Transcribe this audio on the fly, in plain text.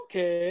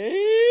Okay.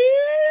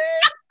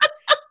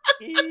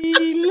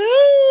 He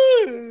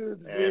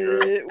loves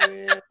it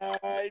when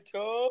I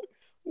talk.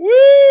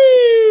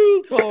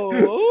 We'll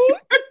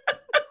talk.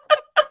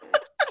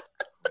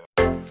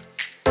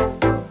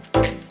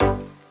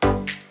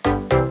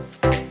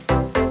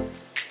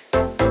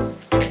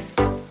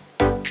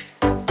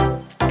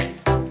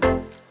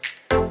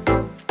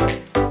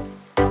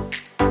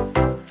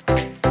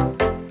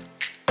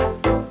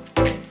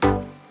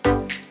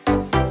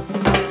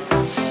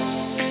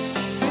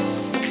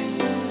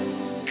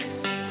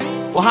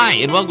 Well, hi,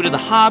 and welcome to the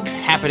Hobbs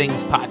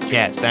Happenings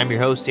Podcast. I'm your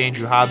host,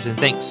 Andrew Hobbs, and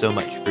thanks so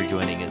much for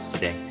joining us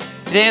today.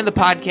 Today on the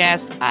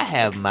podcast, I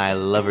have my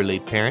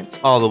loverly parents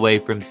all the way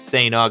from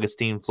St.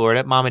 Augustine,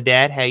 Florida. Mom and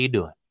Dad, how you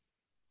doing?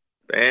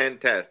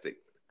 Fantastic.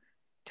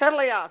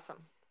 Totally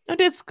awesome. Oh,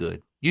 that's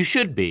good. You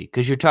should be,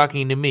 because you're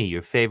talking to me,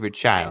 your favorite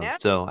child,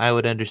 so I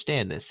would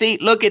understand this. See,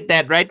 look at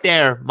that right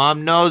there.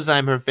 Mom knows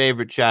I'm her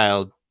favorite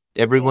child.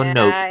 Everyone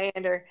knows.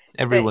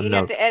 Everyone but you knows.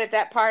 have to edit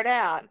that part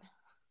out.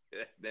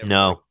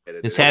 No,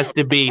 this has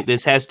to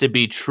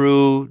be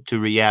true to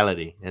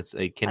reality.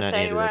 I cannot I'll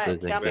tell you handle what.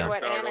 those Tell me things.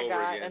 what Anna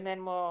got, and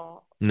then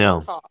we'll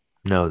talk.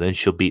 No, then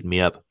she'll beat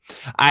me up.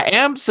 I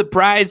am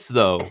surprised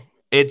though.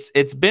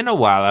 It's been a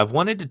while. I've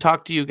wanted to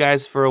talk to you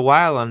guys for a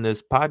while on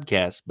this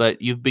podcast, but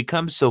you've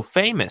become so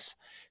famous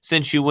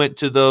since you went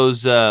to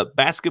those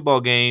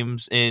basketball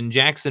games in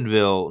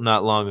Jacksonville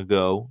not long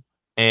ago,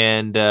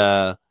 and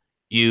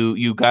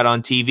you got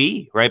on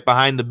TV right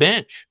behind the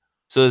bench.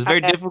 So it's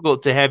very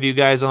difficult to have you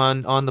guys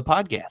on the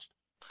podcast.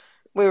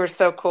 We were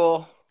so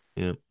cool.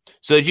 Yeah.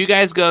 So did you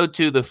guys go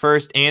to the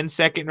first and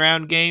second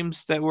round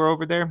games that were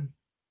over there?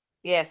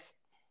 Yes.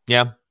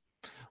 Yeah.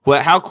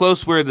 Well, how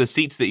close were the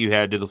seats that you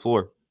had to the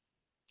floor?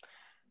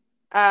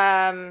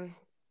 How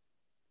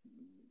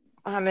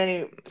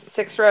many?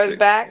 6 rows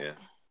back? Yeah.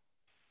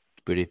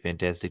 Pretty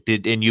fantastic.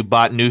 And you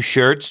bought new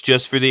shirts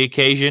just for the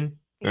occasion?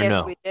 Or yes,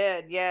 no? we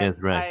did. Yes.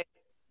 That's right.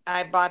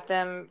 I bought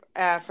them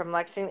from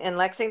Lexington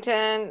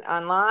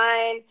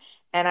online,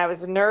 and I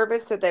was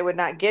nervous that they would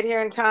not get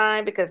here in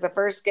time because the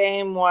first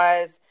game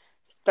was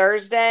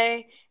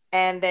Thursday,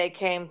 and they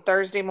came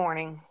Thursday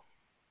morning.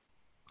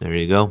 There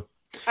you go.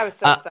 I was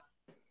so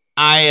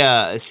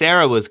excited.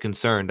 Sarah was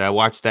concerned. I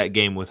watched that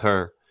game with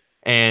her,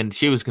 and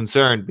she was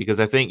concerned because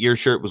I think your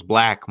shirt was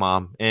black,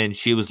 Mom, and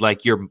she was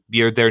like,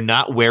 they're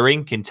not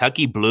wearing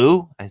Kentucky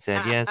blue?" I said,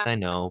 "Yes, I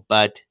know,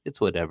 but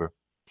it's whatever."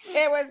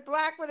 It was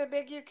black with a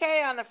big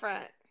UK on the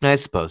front. I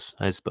suppose.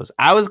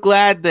 I was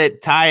glad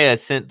that Taya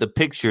sent the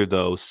picture,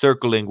 though,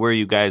 circling where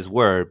you guys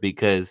were,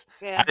 because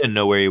I didn't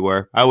know where you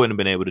were. I wouldn't have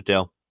been able to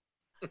tell.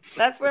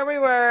 That's where we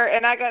were,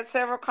 and I got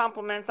several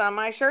compliments on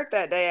my shirt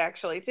that day,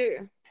 actually,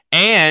 too.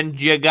 And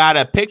you got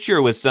a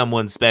picture with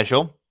someone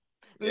special.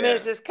 Yeah.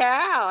 Mrs.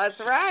 Cow,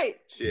 that's right.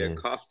 She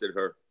accosted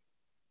her.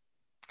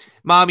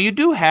 Mom, you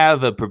do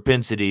have a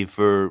propensity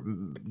for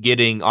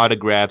getting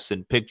autographs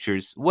and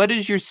pictures. What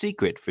is your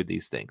secret for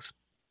these things?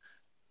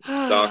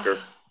 Stalker.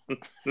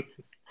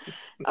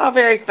 Oh,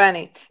 very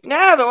funny.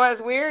 No, but what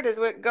was weird is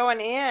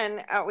going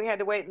in, we had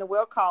to wait in the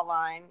will call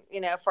line,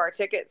 for our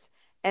tickets.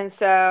 And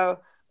so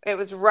it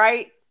was we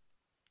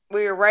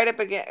were right up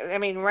against,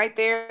 right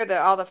there,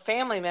 all the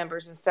family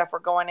members and stuff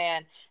were going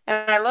in.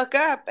 And I look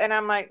up and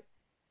I'm like,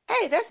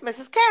 hey, that's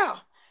Mrs.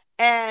 Cow.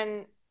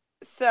 And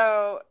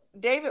so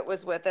David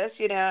was with us,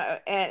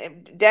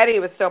 and Daddy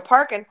was still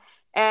parking.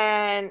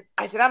 And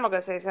I said, I'm going to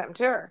go say something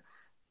to her.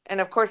 And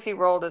of course he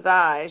rolled his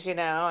eyes,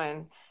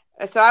 and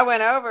so I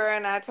went over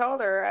and I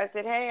told her, I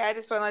said, hey, I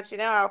just want to let you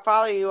know, I'll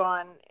follow you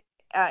on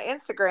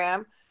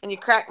Instagram, and you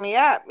cracked me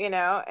up, and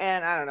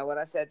I don't know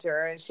what I said to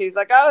her. And she's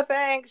like, oh,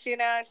 thanks.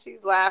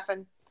 She's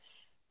laughing.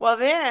 Well,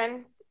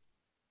 then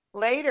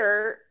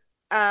later,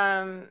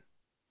 after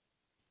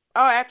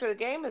the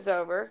game was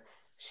over,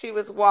 she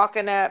was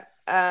walking up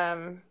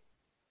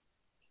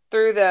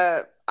through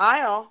the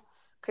aisle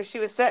because she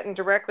was sitting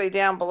directly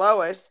down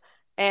below us,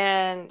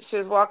 and she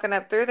was walking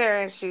up through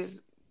there, and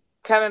she's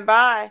coming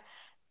by,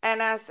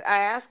 and I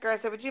asked her, I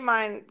said, would you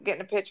mind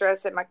getting a picture? I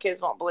said, my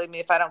kids won't believe me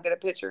if I don't get a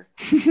picture.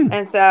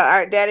 And so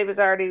our Daddy was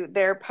already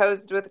there,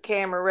 posed with the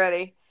camera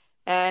ready,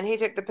 and he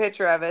took the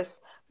picture of us.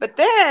 But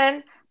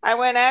then I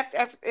went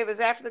after it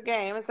was after the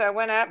game, and so I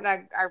went up and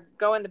I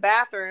go in the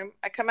bathroom.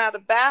 I come out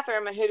of the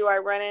bathroom, and who do I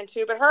run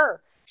into but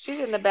her?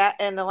 She's in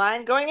the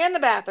line going in the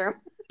bathroom.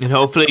 And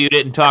hopefully you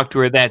didn't talk to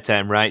her that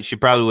time, right? She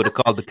probably would have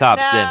called the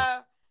cops then.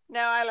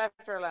 No, I left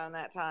her alone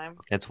that time.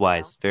 That's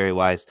wise. Very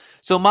wise.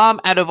 So, Mom,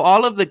 out of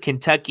all of the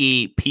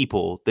Kentucky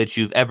people that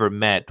you've ever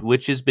met,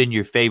 which has been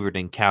your favorite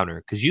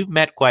encounter? Because you've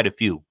met quite a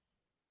few.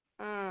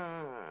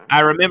 I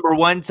remember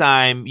one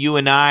time you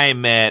and I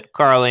met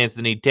Karl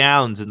Anthony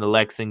Towns in the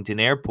Lexington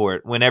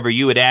airport whenever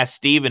you had asked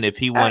Stephen if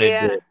he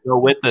wanted to go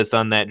with us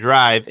on that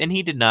drive, and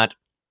he did not.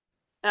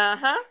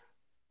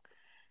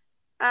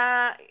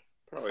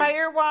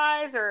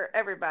 Player-wise or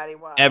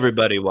everybody-wise?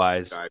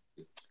 Everybody-wise.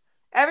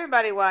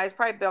 Everybody-wise,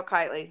 probably Bill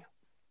Kitely.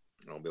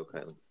 Oh, Bill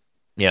Kitely.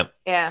 Yep.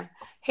 Yeah.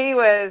 He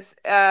was Is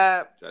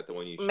that the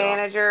one you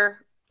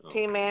manager,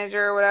 team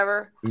manager or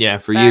whatever. Yeah,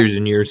 for years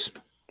and years.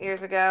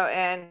 years ago,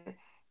 and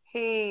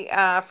he,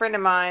 a friend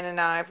of mine and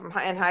I from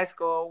in high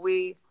school,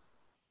 we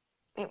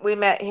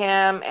met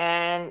him,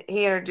 and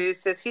he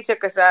introduced us. He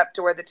took us up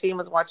to where the team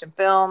was watching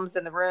films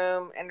in the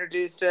room,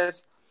 introduced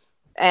us,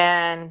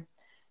 and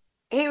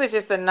he was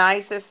just the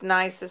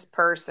nicest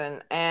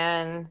person,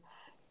 and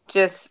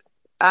just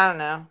I don't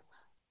know.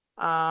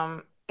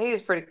 He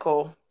was pretty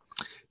cool.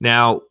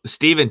 Now,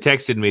 Steven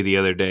texted me the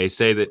other day,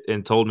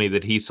 and told me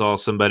that he saw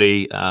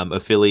somebody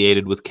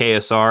affiliated with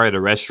KSR at a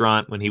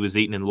restaurant when he was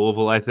eating in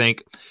Louisville, I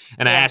think.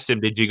 And I asked him,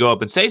 "Did you go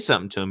up and say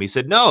something to him?" He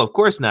said, "No, of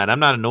course not. I'm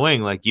not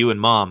annoying like you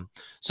and Mom."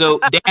 So,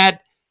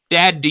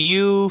 Dad, do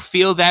you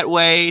feel that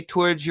way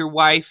towards your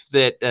wife,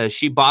 that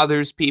she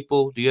bothers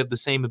people? Do you have the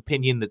same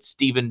opinion that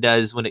Steven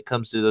does when it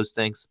comes to those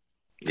things?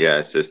 Yeah,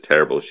 it's just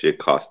terrible shit.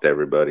 Cost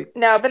everybody.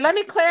 No, but let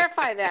me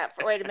clarify that.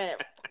 Wait a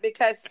minute,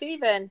 because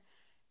Steven.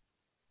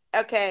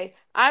 Okay,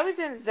 I was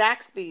in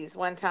Zaxby's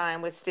one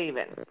time with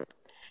Steven,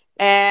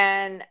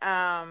 and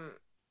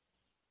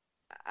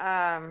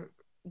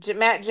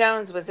Matt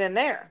Jones was in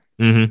there,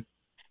 Mm-hmm.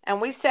 and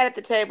we sat at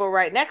the table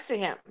right next to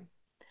him,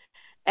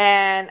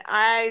 and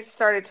I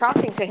started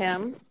talking to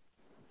him,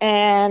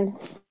 and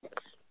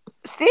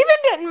Steven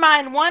didn't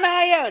mind one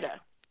iota.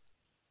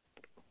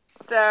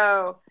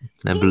 So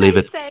I he believe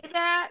may it. say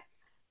that,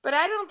 but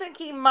I don't think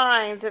he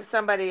minds if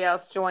somebody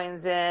else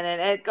joins in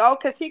and go,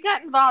 because he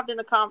got involved in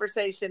the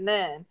conversation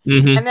then.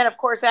 Mm-hmm. And then, of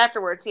course,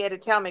 afterwards, he had to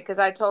tell me, because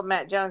I told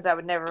Matt Jones I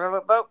would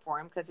never vote for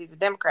him because he's a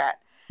Democrat.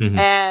 Mm-hmm.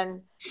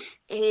 And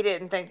he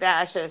didn't think that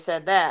I should have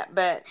said that.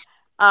 But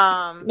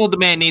well, the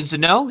man needs to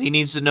know. He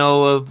needs to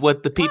know of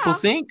what the people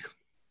think.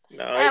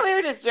 No, yeah, we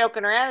were just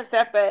joking around and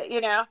stuff, but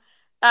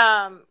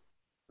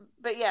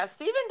but yeah,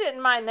 Steven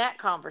didn't mind that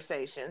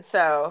conversation.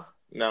 So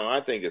no,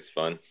 I think it's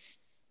fun.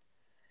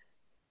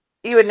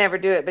 you would never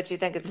do it, but you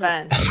think it's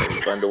fun.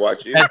 It's fun to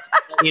watch you.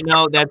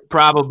 That's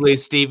probably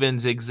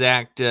Steven's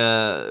exact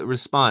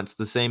response,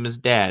 the same as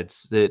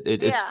Dad's.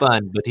 It's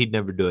fun, but he'd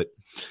never do it.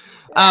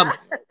 Yeah.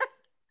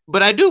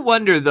 But I do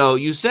wonder, though.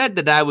 You said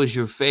that I was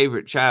your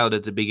favorite child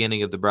at the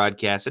beginning of the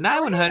broadcast, and I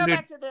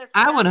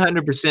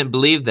 100%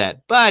 believe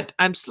that. But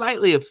I'm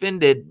slightly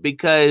offended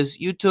because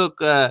you took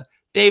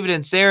David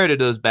and Sarah to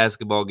those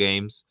basketball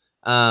games,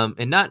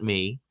 and not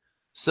me.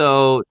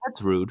 So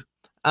that's rude.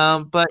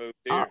 But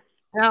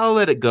I'll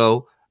let it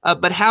go.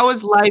 But how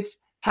is life?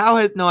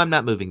 No, I'm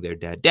not moving there,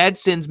 Dad. Dad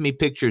sends me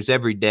pictures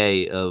every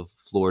day of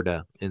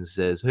Florida and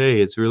says,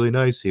 "Hey, it's really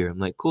nice here." I'm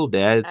like, "Cool,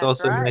 Dad. It's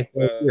also nice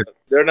here."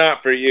 They're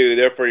not for you.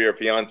 They're for your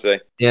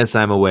fiance. Yes,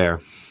 I'm aware.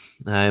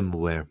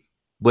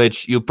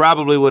 Which you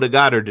probably would have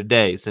got her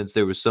today since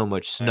there was so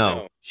much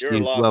snow. You're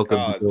She's a lost welcome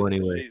cause, to go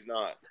anyway. She's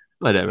not.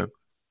 Whatever.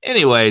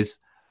 Anyways,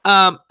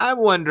 I'm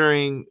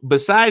wondering,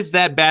 besides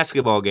that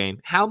basketball game,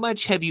 how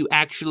much have you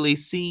actually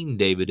seen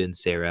David and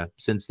Sarah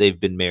since they've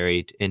been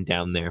married and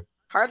down there?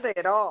 Hardly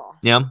at all.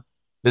 Yeah.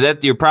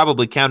 That you're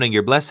probably counting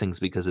your blessings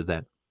because of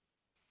that.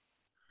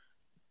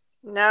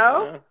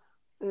 No.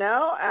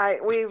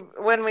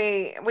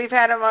 We've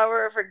had them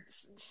over for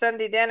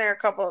Sunday dinner a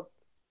couple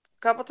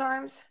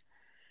times,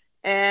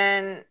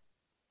 and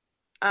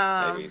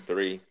maybe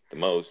 3 the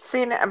most.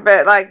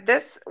 But like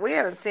this, we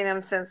haven't seen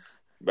them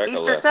since Becca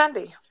Easter left.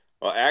 Sunday.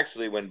 Well,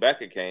 actually, when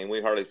Becca came,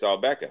 we hardly saw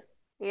Becca.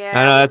 Yeah,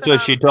 I know, that's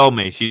what she told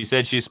me. She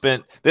said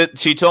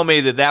she told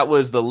me that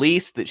was the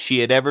least that she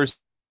had ever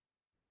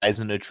as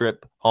in a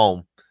trip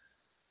home.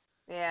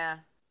 Yeah.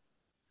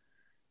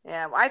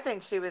 Yeah, well, I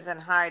think she was in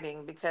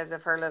hiding because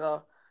of her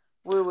little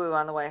woo-woo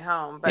on the way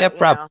home. But, yeah,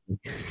 probably.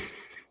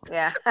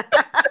 Yeah.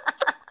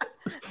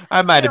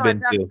 I might have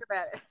been too.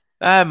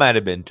 I might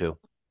have been too.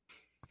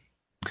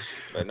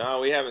 But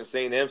no, we haven't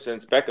seen them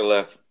since Becca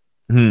left.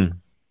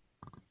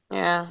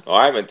 Yeah. Oh,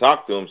 I haven't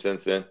talked to him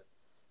since then.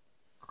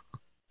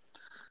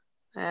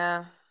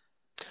 Yeah.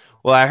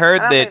 Well, I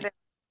heard that.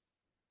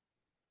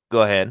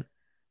 Go ahead.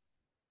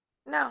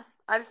 No,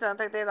 I just don't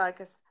think they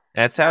like us.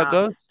 That's how it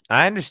goes.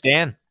 I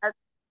understand.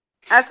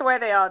 That's the way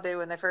they all do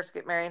when they first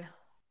get married.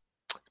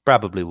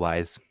 Probably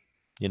wise,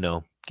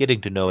 getting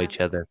to know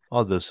each other,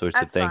 all those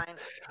sorts of things. Fine.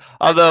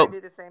 Although, I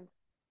do the same.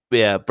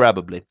 Yeah,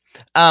 probably.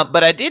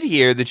 But I did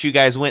hear that you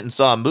guys went and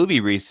saw a movie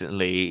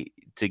recently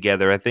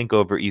together. I think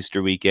over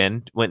Easter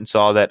weekend. Went and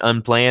saw that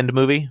Unplanned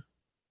movie.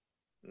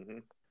 Mm-hmm.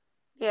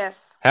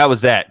 Yes. How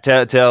was that?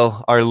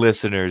 Tell our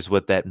listeners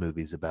what that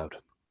movie's about.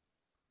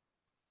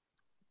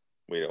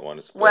 We don't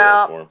want to spoil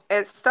it for them.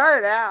 It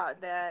started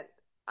out that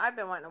I've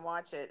been wanting to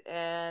watch it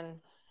and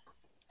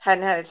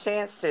hadn't had a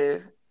chance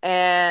to,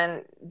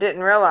 and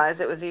didn't realize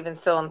it was even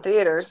still in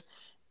theaters.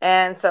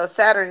 And so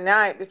Saturday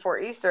night before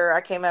Easter, I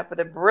came up with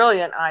a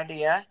brilliant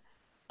idea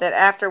that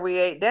after we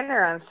ate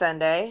dinner on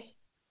Sunday,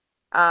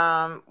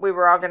 we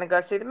were all going to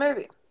go see the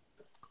movie.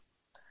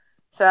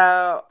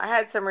 So I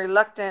had some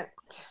reluctant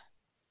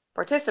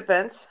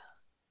participants,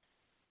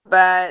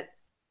 but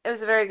it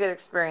was a very good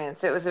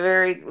experience. It was a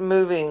very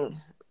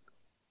moving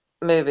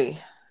movie.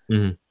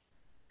 Mm-hmm.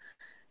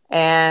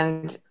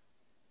 And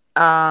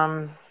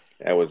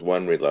that was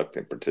one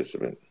reluctant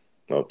participant.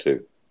 No,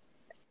 2.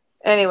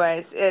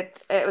 Anyways,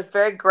 it was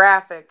very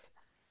graphic,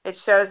 it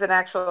shows an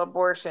actual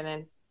abortion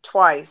and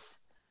twice,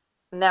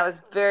 and that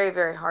was very,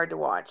 very hard to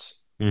watch.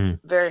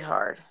 Mm-hmm. Very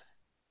hard.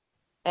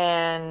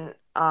 And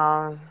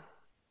but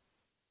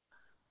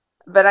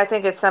I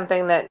think it's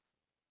something that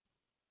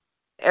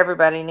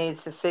everybody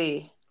needs to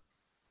see.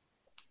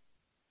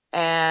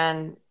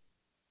 And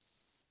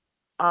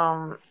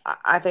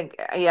I think,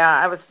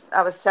 yeah, I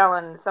was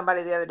telling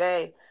somebody the other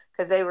day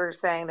because they were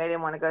saying they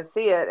didn't want to go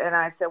see it, and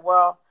I said,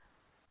 well,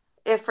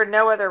 if for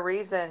no other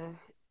reason,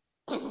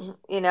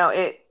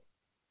 it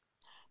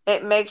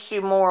makes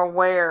you more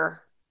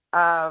aware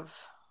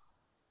of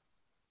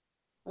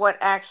what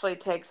actually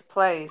takes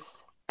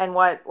place and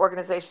what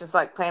organizations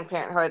like Planned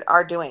Parenthood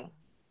are doing,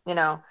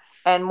 and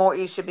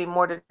you should be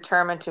more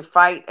determined to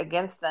fight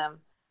against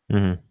them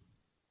Mm-hmm.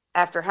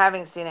 after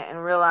having seen it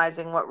and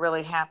realizing what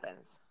really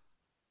happens.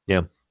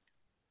 Yeah.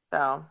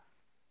 So,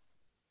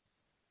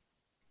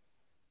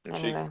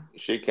 anyway.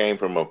 She came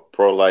from a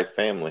pro-life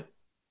family.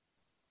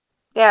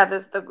 Yeah,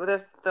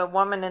 the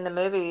woman in the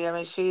movie, I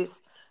mean,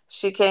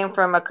 she came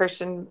from a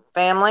Christian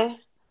family,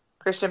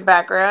 Christian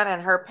background,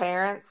 and her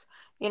parents,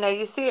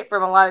 you see it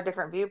from a lot of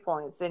different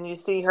viewpoints, and you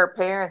see her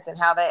parents and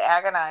how they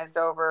agonized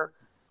over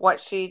what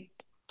she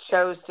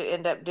chose to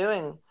end up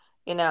doing,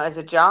 as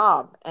a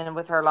job and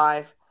with her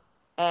life.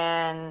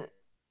 And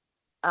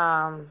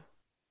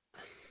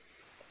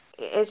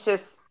it's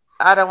just,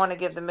 I don't want to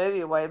give the movie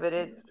away, but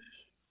it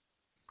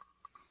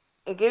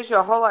gives you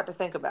a whole lot to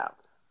think about.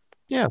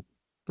 Yeah.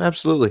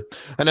 Absolutely.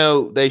 I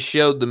know they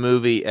showed the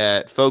movie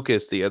at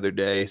Focus the other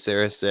day,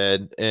 Sarah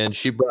said, and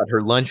she brought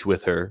her lunch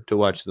with her to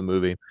watch the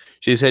movie.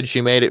 She said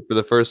she made it for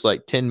the first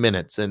 10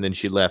 minutes and then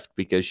she left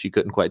because she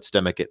couldn't quite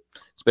stomach it,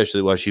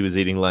 especially while she was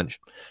eating lunch.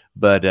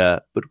 But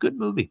good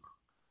movie.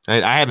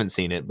 I haven't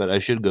seen it, but I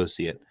should go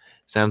see it.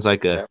 Sounds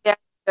like a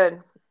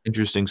good,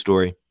 interesting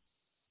story.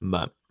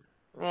 But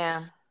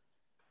yeah.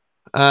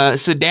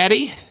 So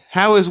Daddy,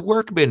 how has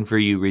work been for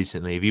you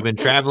recently? Have you been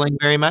traveling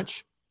very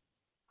much?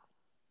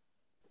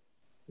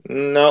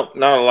 No,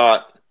 not a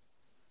lot.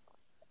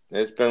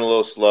 It's been a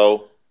little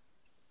slow.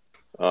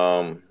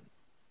 I've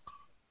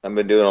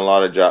been doing a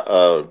lot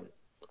of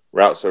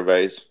route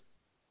surveys,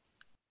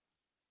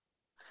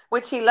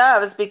 which he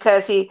loves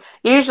because he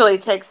usually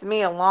takes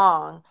me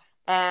along,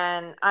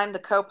 and I'm the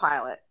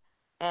co-pilot,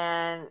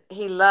 and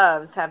he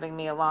loves having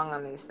me along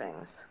on these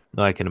things.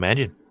 Oh, I can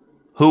imagine.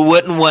 Who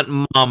wouldn't want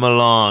Mom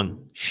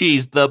along?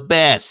 She's the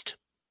best.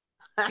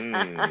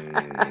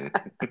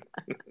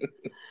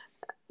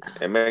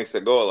 It makes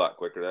it go a lot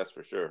quicker, that's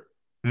for sure.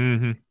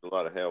 Mm-hmm. A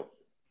lot of help.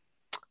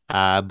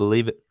 I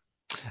believe it.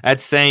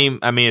 That's same.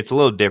 I mean, it's a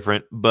little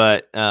different,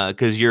 but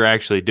because you're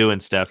actually doing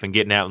stuff and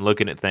getting out and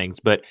looking at things.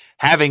 But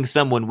having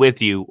someone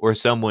with you or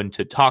someone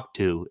to talk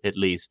to at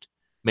least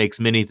makes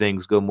many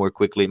things go more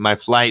quickly. My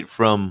flight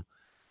from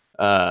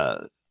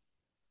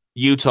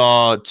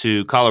Utah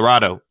to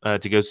Colorado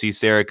to go see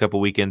Sarah a couple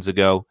weekends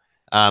ago,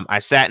 I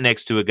sat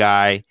next to a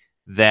guy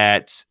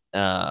that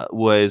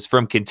was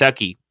from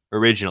Kentucky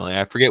originally.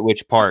 I forget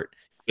which part,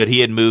 but he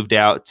had moved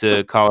out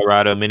to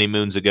Colorado many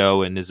moons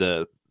ago and is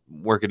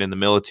working in the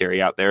military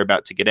out there,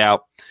 about to get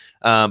out.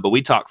 But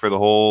we talked for the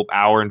whole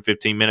hour and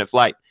 15-minute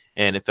flight,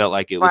 and it felt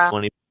like it was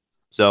 20.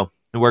 So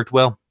it worked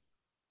well.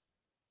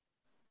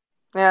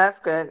 Yeah, that's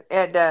good.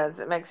 It does.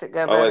 It makes it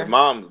go better. Oh, his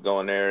mom's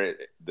going there.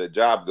 The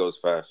job goes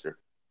faster.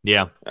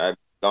 Yeah. I've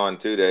gone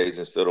 2 days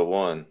instead of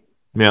 1.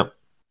 Yeah.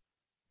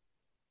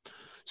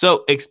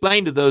 So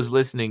explain to those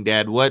listening,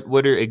 Dad,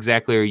 what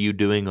exactly are you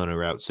doing on a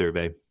route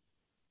survey?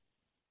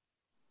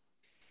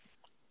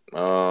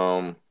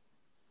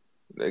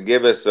 They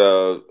give us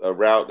a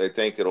route they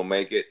think it'll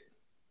make it,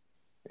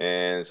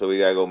 and so we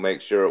gotta go make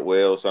sure it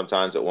will.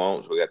 Sometimes it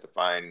won't, so we got to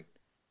find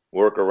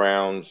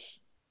workarounds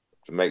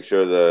to make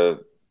sure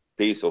the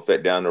piece will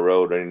fit down the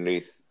road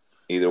underneath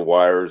either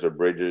wires or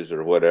bridges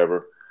or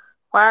whatever.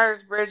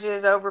 Wires,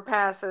 bridges,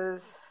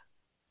 overpasses.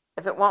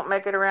 If it won't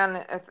make it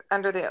around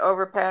under the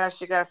overpass,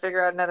 you got to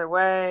figure out another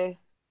way.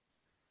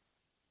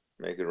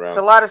 Make it around. It's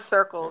a lot of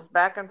circles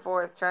back and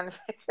forth trying to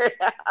figure it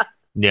out.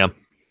 Yeah.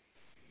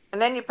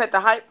 And then you put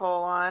the height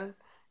pole on,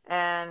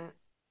 and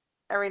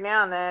every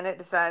now and then it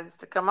decides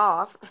to come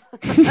off.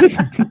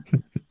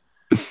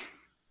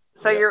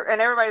 So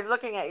and everybody's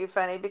looking at you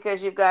funny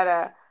because you've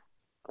got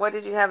what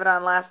did you have it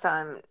on last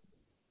time?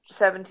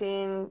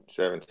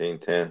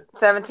 1710.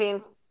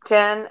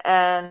 1710,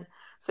 and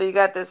so you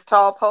got this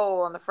tall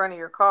pole on the front of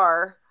your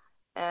car,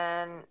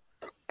 and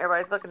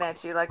everybody's looking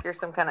at you like you're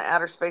some kind of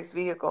outer space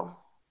vehicle.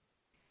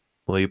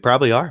 Well, you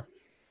probably are.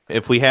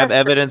 If we have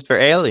evidence for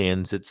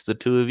aliens, it's the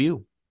two of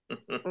you.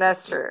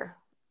 That's true.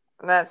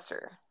 That's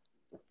true.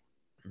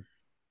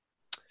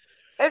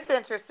 It's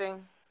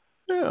interesting.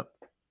 Yeah.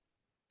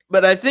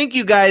 But I think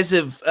you guys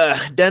have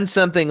done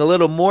something a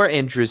little more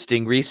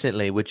interesting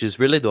recently, which is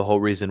really the whole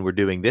reason we're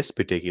doing this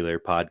particular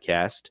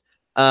podcast.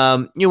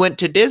 You went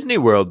to Disney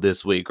World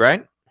this week,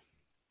 right?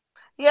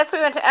 Yes,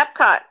 we went to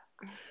Epcot.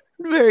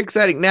 Very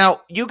exciting.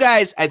 Now, you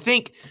guys, I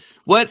think,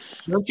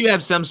 don't you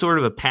have some sort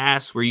of a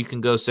pass where you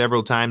can go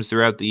several times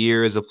throughout the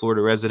year as a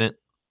Florida resident?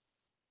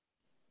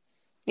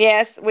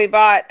 Yes, we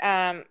bought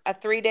a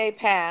 3-day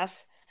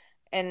pass,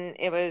 and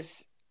it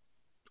was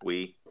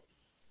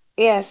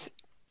yes,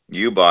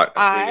 You bought a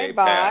I 3-day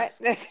bought pass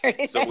the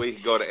 3 so we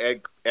could go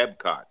to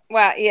Epcot.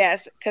 Well,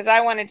 yes, because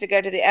I wanted to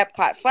go to the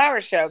Epcot Flower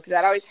Show because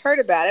I'd always heard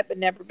about it but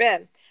never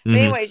been. But Mm-hmm.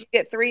 anyways, you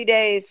get 3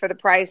 days for the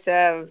price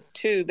of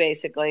two,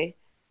 basically.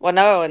 Well,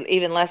 no,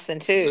 even less than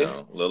two.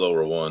 No, a little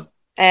over one.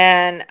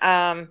 And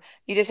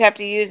you just have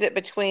to use it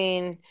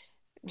between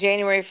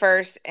January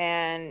 1st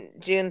and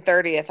June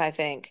 30th, I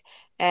think.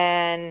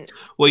 And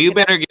Well, you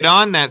can, better get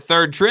on that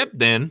third trip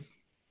then.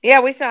 yeah,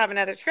 we still have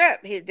another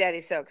trip.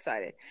 Daddy's so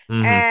excited.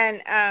 Mm-hmm.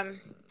 And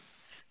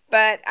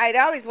but I'd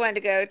always wanted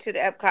to go to the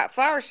Epcot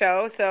Flower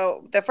Show.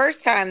 So the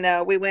first time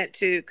though, we went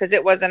to because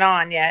it wasn't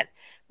on yet.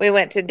 We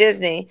went to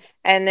Disney,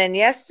 and then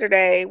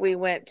yesterday we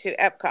went to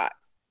Epcot.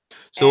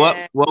 So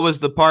And, what was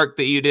the park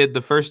that you did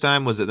the first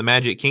time? Was it the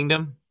Magic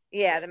Kingdom?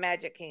 yeah, the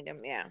Magic Kingdom.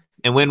 Yeah.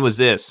 And when was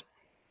this?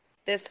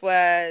 This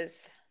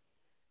was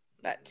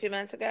about 2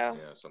 months ago.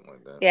 Yeah, something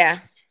like that. Yeah.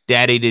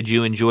 Daddy, did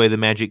you enjoy the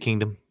Magic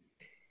Kingdom?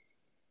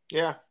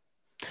 Yeah.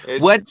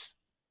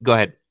 Go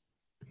ahead.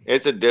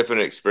 It's a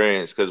different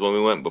experience because when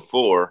we went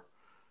before,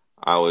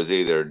 I was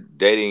either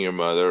dating your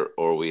mother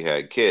or we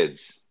had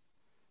kids.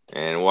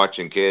 And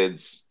watching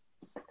kids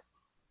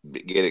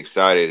get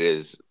excited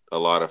is a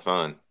lot of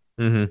fun.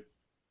 Mm-hmm.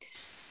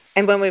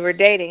 And when we were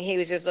dating, he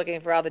was just looking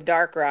for all the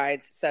dark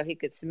rides so he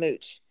could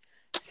smooch.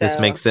 So This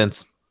makes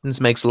sense. This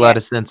makes a lot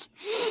of sense.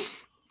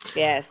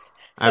 Yes.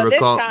 So I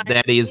recall this time,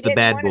 Daddy is the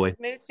bad boy. He didn't want to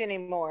smooch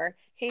anymore.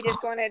 He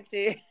just wanted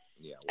to.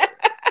 Yeah.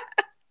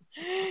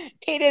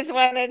 He just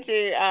wanted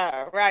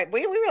to. Right.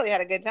 We really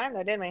had a good time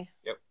though, didn't we?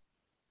 Yep.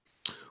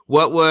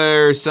 What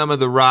were some of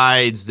the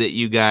rides that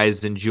you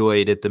guys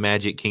enjoyed at the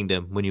Magic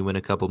Kingdom when you went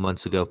a couple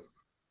months ago?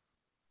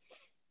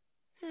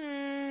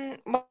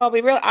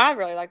 Well, I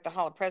really like the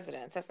Hall of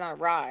Presidents. That's not a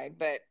ride,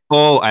 but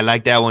Oh, I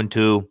like that one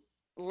too.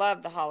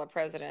 love the Hall of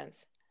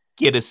Presidents.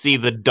 Get to see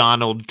the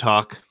Donald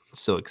talk.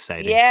 So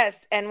exciting.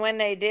 Yes, and when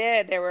they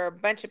did, there were a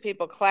bunch of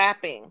people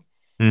clapping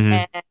Mm-hmm.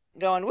 and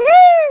going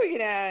woo,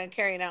 and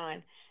carrying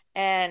on,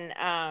 and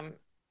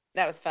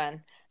that was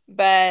fun.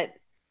 But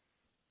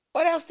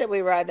what else did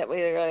we ride that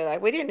we really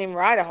like? We didn't even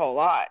ride a whole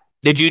lot.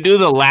 Did you do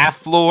the laugh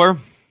floor?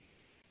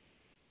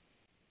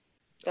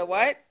 The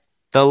what?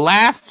 The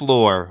laugh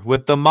floor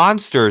with the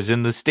monsters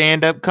in the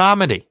stand-up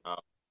comedy.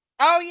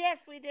 Oh,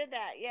 yes, we did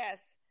that.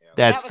 Yes.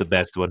 That's the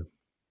best one.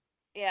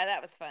 Yeah,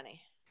 that was funny.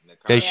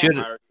 They should.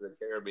 Pirates of the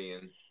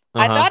Caribbean.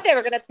 I thought they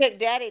were going to pick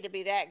Daddy to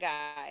be that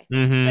guy,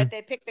 Mm-hmm. but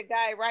they picked the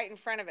guy right in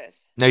front of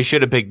us. They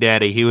should have picked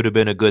Daddy. He would have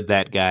been a good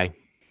that guy.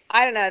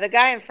 I don't know. The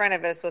guy in front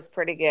of us was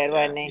pretty good,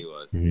 wasn't he? He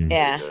was. Mm-hmm.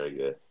 Yeah. He was very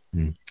good.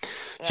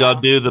 Mm-hmm. So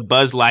I'll do the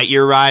Buzz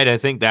Lightyear ride. I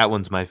think that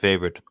one's my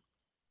favorite.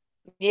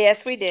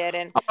 Yes, we did.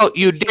 And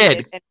you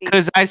did,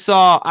 because I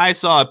saw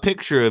a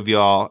picture of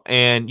y'all,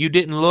 and you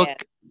didn't look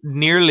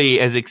nearly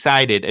as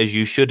excited as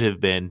you should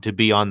have been to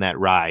be on that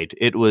ride.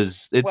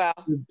 It's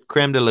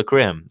creme de la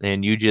creme,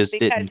 and you just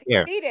didn't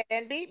care. He cheated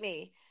and beat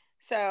me.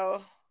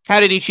 So how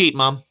did he cheat,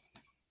 Mom?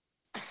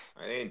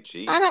 I didn't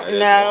cheat. I don't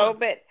know,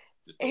 but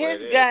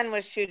his gun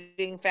was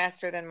shooting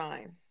faster than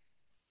mine.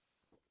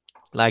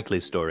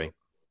 Likely story.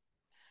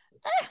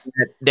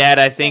 Dad,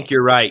 I think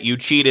you're right. You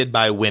cheated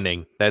by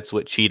winning. That's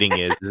what cheating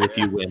is if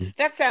you win.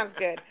 That sounds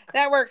good.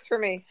 That works for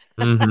me.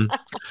 Mm-hmm.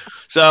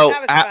 So that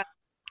was fun.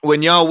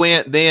 When y'all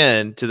went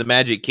then to the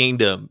Magic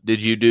Kingdom,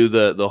 did you do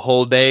the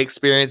whole day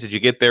experience? Did you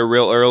get there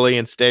real early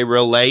and stay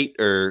real late,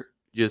 or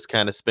just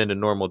kind of spend a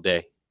normal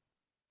day?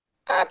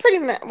 Pretty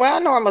much.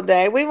 Well, normal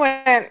day. We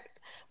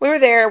were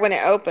there when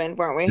it opened,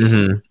 weren't we?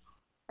 Mm-hmm.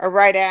 Or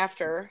right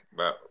after.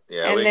 We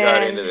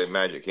got into the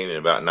Magic Kingdom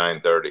about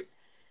 9:30.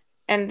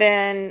 And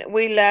then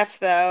we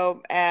left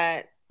though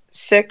at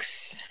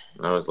 6.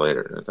 I was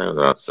later. I think it was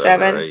about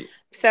 7 or 8.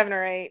 7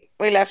 or 8.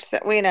 We left.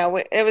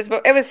 It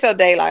was still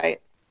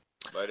daylight.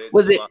 But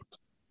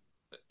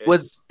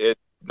it's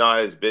not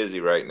as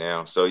busy right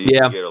now, so you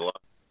can get a lot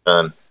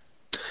done.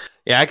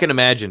 Yeah, I can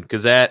imagine,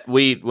 because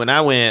when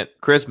I went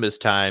Christmas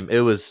time,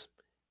 it was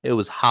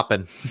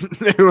hopping.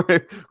 There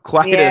were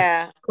quite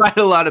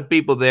a lot of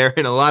people there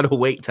and a lot of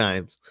wait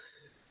times.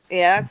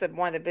 Yeah, that's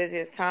one of the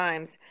busiest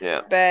times.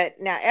 Yeah. But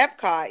now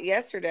Epcot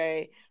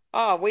yesterday,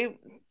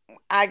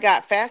 I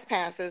got fast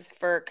passes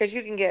because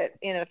you can get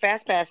the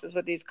fast passes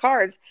with these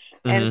cards,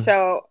 and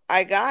so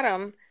I got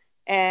them,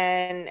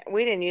 and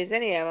we didn't use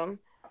any of them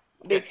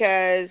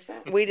because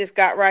we just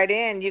got right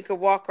in. You could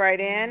walk right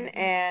in,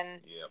 and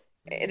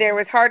there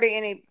was hardly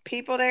any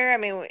people there. I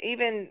mean,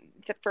 even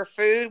for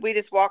food, we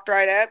just walked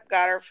right up,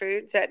 got our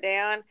food, sat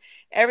down.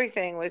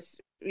 Everything was,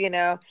 and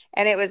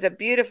it was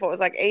it was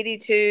like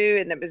 82,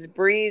 and it was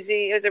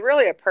breezy. It was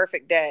really a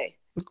perfect day.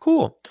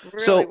 Cool. It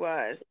really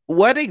was.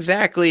 What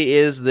exactly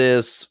is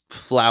this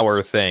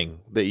flower thing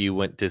that you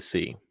went to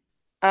see?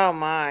 Oh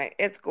my,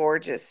 it's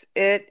gorgeous.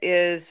 It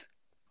is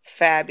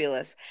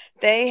fabulous.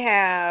 They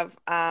have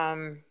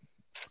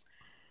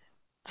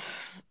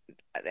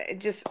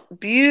just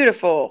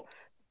beautiful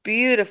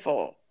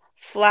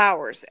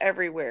flowers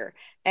everywhere,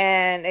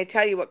 and they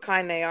tell you what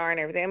kind they are and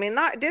everything. I mean,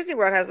 not Disney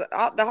World has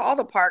all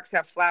the parks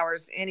have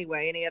flowers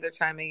anyway, any other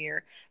time of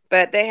year,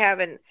 but they have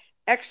an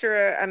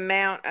extra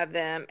amount of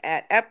them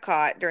at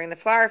Epcot during the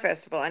Flower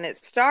Festival, and it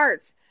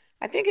starts.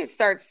 I think it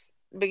starts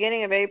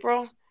beginning of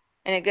April,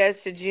 and it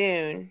goes to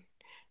June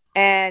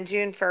and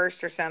June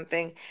 1st or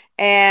something.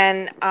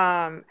 And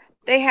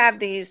they have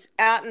these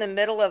out in the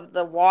middle of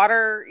the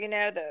water,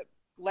 the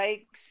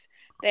lakes.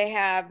 They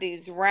have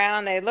these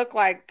round, they look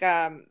like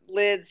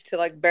lids to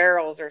like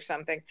barrels or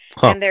something.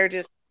 Huh. And they're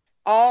just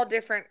all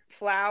different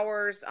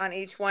flowers on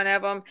each one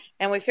of them.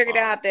 And we figured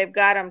out they've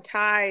got them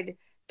tied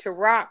to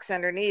rocks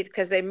underneath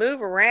because they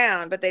move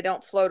around, but they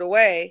don't float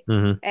away.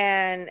 Mhm.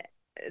 And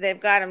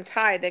they've got them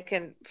tied. They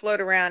can float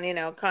around,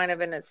 kind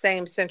of in the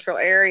same central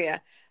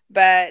area.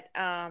 But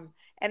and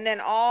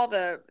then all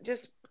the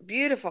just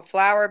beautiful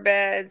flower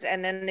beds,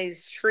 and then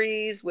these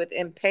trees with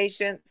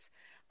impatiens,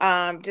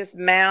 just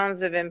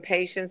mounds of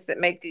impatiens that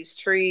make these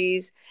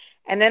trees.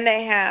 And then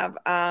they have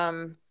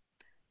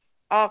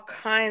all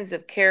kinds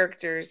of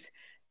characters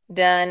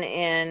done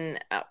in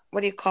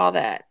what do you call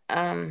that?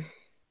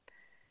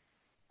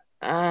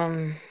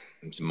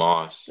 It's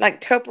moss. Like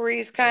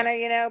topiaries, kind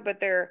of, but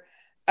they're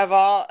of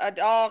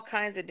all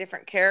kinds of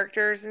different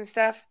characters and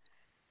stuff.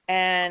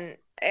 And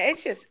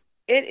it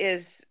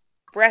is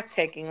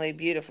breathtakingly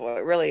beautiful.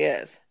 It really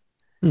is.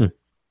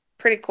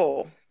 Pretty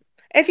cool.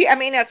 If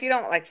you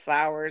don't like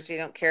flowers, you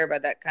don't care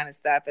about that kind of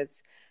stuff.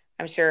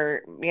 I'm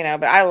sure,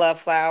 but I love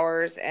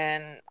flowers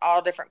and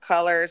all different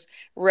colors.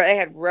 They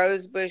had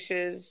rose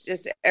bushes,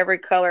 just every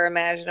color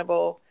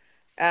imaginable.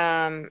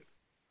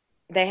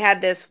 They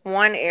had this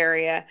one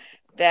area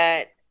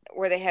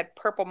where they had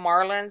purple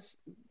marlins,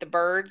 the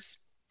birds.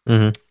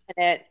 Mhm.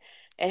 And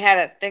it had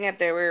a thing up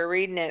there. We were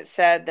reading it. It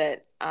said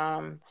that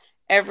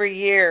every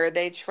year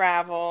they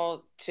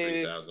travel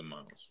to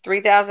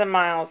 3,000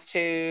 miles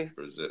to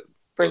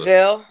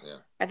Brazil. Yeah.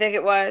 I think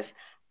it was.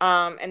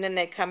 And then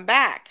they come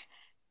back,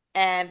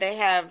 and they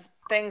have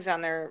things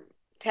on their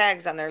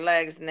tags on their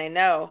legs, and they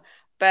know,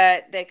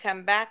 but they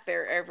come back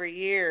there every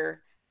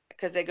year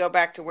because they go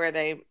back to where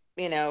they,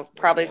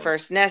 probably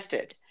first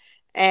nested.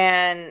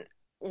 And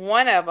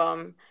one of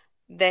them,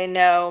 they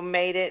know,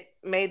 made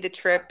the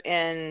trip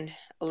in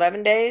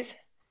 11 days.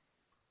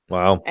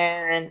 Wow.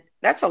 And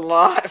that's a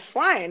lot of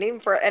flying,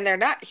 and they're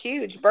not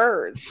huge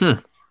birds.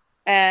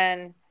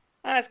 And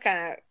that's kind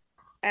of,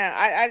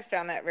 I just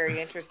found that very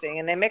interesting,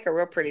 and they make a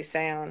real pretty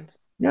sound.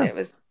 Yeah. It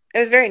was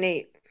very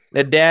neat.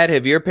 Now, Dad,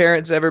 have your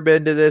parents ever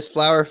been to this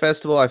flower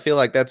festival? I feel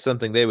like that's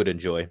something they would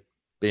enjoy,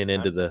 being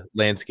into the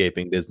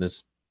landscaping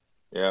business.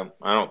 Yeah,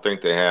 I don't think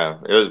they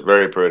have. It was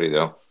very pretty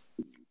though.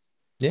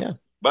 Yeah.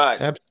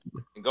 But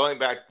Absolutely. going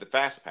back to the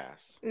Fast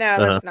Pass. No,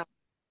 that's not.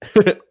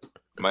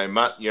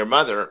 Your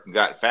mother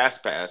got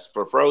Fast Pass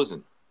for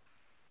Frozen.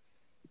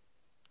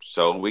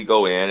 So we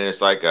go in, and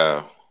it's like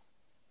a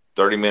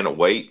 30-minute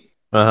wait.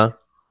 Uh-huh.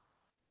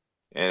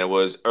 And it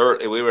was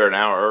early. We were an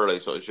hour early,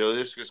 so she'll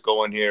just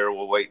go in here.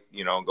 We'll wait,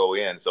 go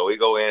in. So we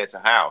go in. It's a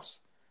house.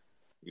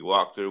 You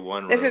walk through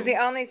one room. This is the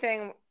only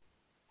thing.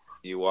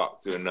 You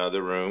walk through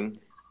another room.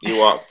 You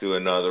walk through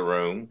another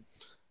room.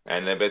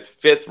 And then the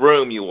fifth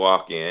room you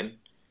walk in,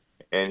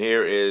 and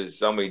here is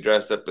somebody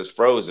dressed up as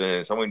Frozen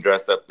and somebody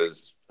dressed up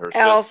as her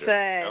sister.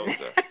 Elsa.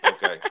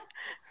 Okay.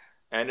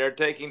 And they're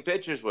taking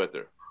pictures with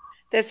her.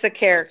 That's the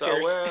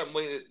characters. So,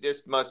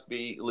 this must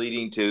be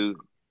leading to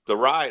the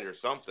ride or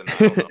something. I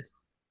don't know.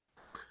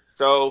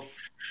 So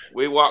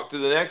we walked through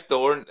the next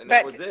door, and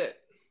that was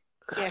it.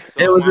 Yeah.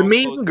 So it was a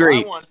meet and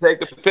greet. I want to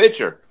take a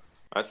picture.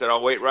 I said,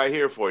 I'll wait right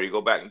here for you.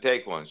 Go back and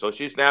take one. So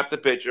she snapped the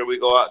picture. We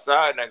go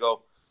outside, and I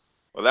go,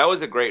 well, that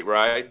was a great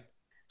ride.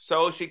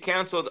 So she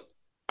canceled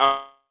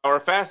our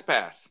Fast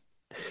Pass.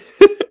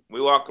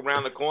 We walk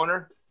around the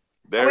corner.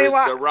 There's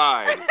the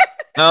ride.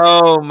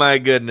 Oh, my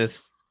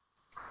goodness.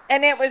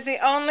 And it was the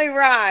only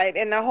ride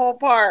in the whole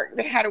park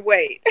that had to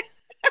wait.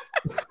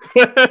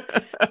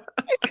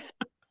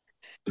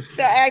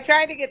 So I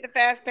tried to get the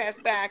Fast Pass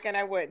back, and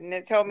I wouldn't.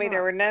 It told me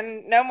there were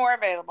no more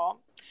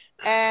available.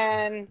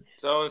 And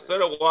so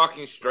instead of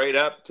walking straight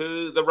up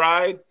to the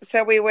ride,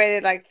 so we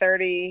waited like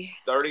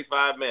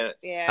 35 minutes.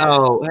 Yeah.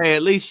 Oh, hey,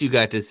 at least you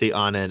got to see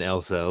Anna and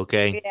Elsa,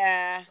 okay?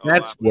 Yeah.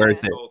 That's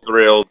worth it. So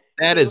thrilled.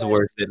 That is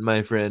worth it,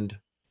 my friend.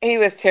 He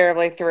was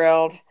terribly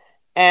thrilled.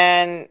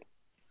 And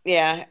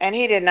yeah, and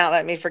he did not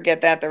let me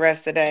forget that the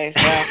rest of the day.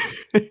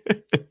 So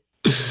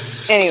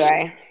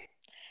anyway.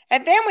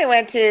 And then we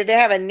went they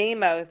have a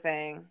Nemo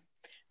thing,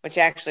 which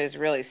actually is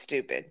really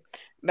stupid.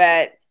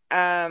 But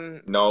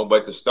no,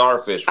 but the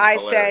starfish. I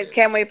said,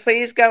 can we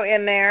please go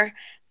in there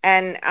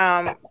and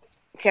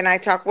can I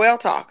talk whale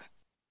talk?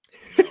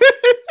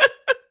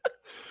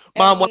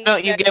 Mom, why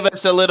don't you give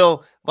us a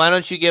little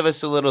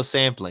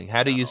sampling?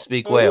 How do you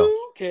speak whale?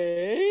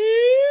 Okay.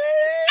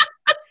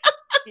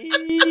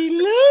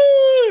 He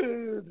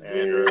loves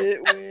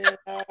it when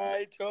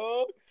I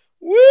talk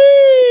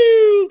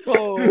whale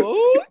talk.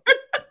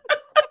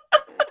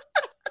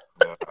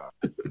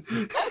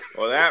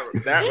 Well, that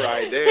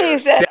right there. He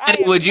said,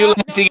 Daddy, would you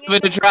like to give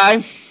it a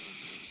try?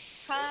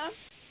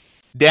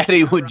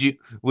 Daddy, would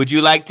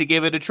you like to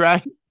give it a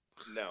try?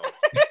 No,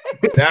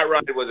 that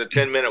ride was a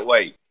 10-minute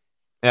wait.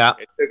 Yeah.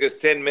 It took us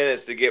 10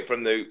 minutes to get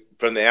from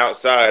the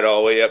outside all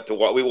the way up to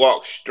what we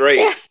walked straight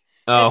Yeah.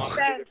 Oh,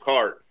 to the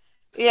cart.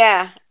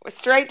 Yeah,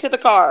 straight to the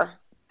car.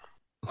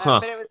 huh.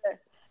 But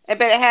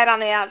but it had on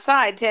the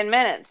outside 10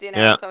 minutes,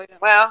 Yeah. So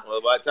well,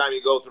 Well, by the time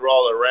you go through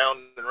all the round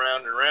and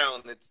round and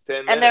round, it's 10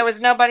 minutes. and there was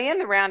nobody in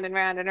the round and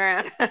round and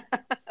round.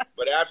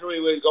 But after we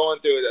were going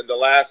through the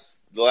last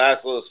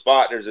little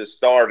spot, there's a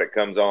star that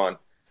comes on,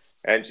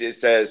 and she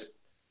says,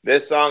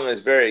 "This song is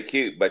very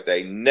cute, but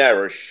they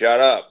never shut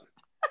up."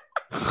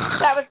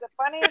 That was the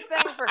funniest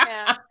thing for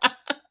him.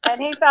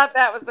 And he thought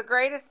that was the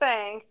greatest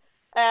thing.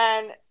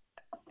 And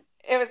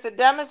it was the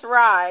dumbest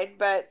ride,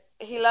 but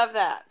he loved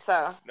that.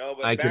 So No,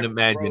 but I back can to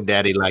imagine Frozen.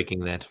 Daddy liking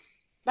that.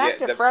 back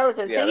to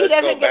Frozen. Yeah, See, he let's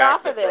go doesn't get back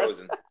off to of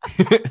this.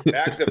 Frozen.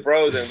 Back to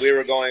Frozen. We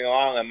were going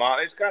along, and Mom,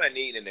 it's kind of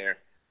neat in there.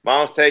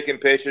 Mom's taking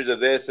pictures of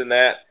this and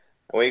that.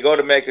 And when you go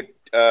to make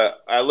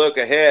I look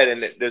ahead,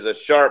 and there's a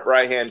sharp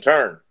right-hand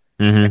turn,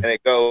 Mhm. and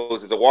it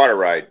goes, it's a water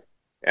ride.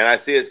 And I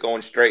see it's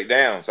going straight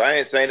down. So I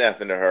didn't say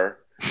nothing to her.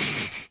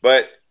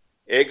 But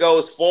it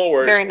goes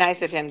forward. Very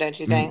nice of him, don't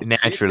you think?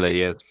 Naturally,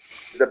 yes.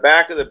 The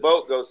back of the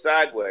boat goes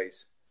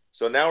sideways.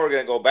 So now we're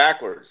going to go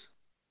backwards.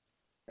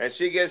 And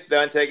she gets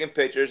done taking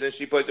pictures, and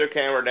she puts her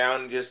camera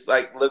down and just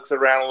like looks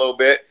around a little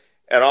bit.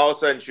 And all of a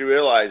sudden she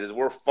realizes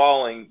we're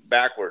falling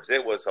backwards.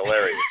 It was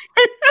hilarious.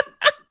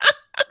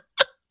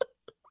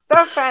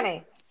 So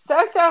funny.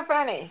 So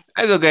funny.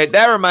 That's okay.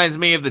 That reminds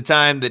me of the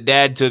time that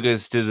Dad took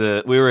us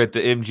we were at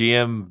the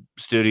MGM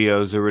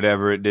studios or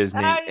whatever at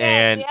Disney. Oh,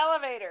 yeah, the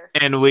elevator.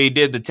 And we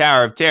did the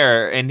Tower of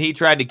Terror, and he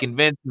tried to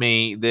convince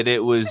me that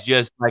it was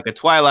just like a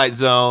Twilight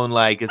Zone,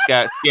 like it's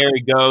got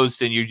scary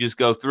ghosts and you just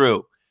go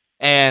through.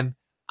 And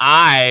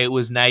I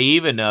was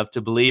naive enough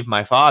to believe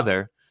my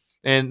father.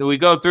 And we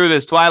go through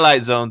this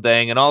Twilight Zone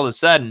thing, and all of a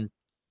sudden,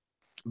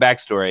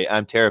 backstory,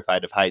 I'm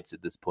terrified of heights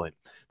at this point.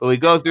 But we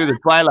go through the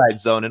Twilight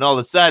Zone, and all of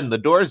a sudden, the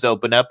doors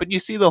open up, and you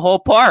see the whole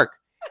park.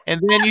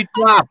 And then you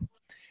drop.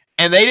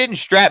 And they didn't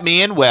strap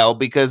me in well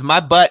because my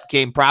butt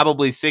came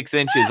probably 6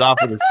 inches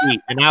off of the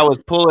seat. And I was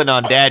pulling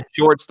on Dad's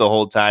shorts the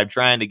whole time,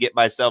 trying to get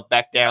myself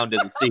back down to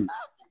the seat.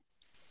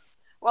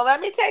 Well,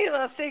 let me tell you a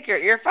little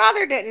secret. Your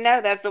father didn't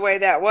know that's the way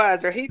that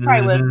was, or he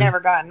probably would have never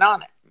gotten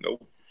on it.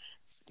 Nope.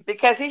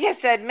 Because he has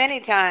said many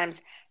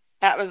times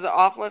that was the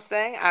awfulest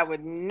thing. I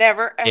would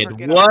never, ever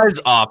It was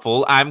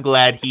awful. I'm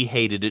glad he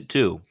hated it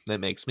too. That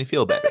makes me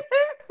feel better.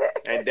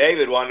 And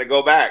David wanted to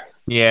go back.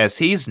 Yes,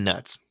 he's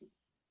nuts.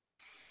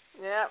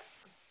 Yep.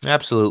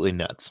 Absolutely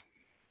nuts.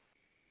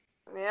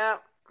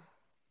 Yep.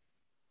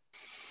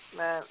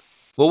 But,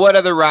 well, what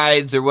other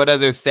rides or what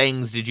other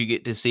things did you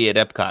get to see at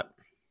Epcot?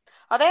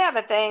 Oh, they have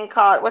a thing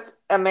called, what's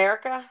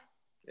America?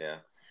 Yeah.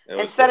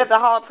 Instead of the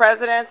Hall of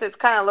Presidents, it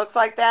kind of looks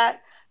like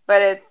that,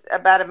 but it's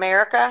about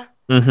America.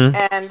 Mm-hmm.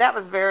 And that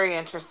was very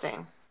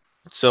interesting.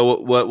 So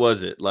what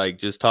was it? Like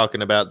just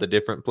talking about the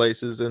different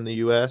places in the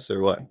U.S. or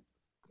what?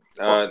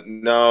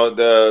 No,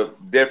 the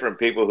different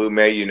people who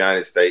made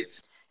United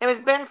States. It was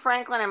Ben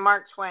Franklin and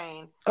Mark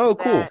Twain. Oh,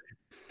 cool. That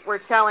were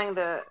telling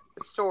the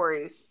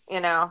stories,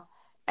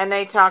 and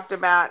they talked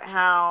about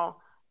how,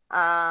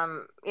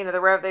 the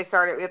road they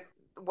started with,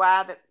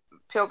 why the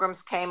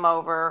Pilgrims came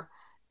over,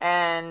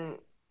 and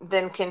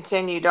then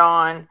continued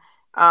on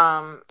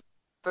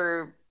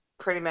through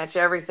pretty much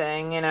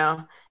everything,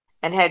 and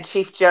had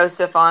Chief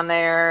Joseph on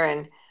there,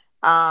 and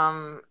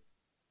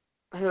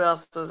who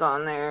else was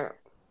on there?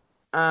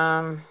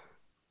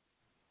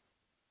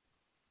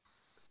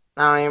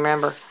 I don't even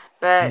remember.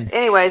 But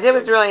anyways, it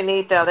was really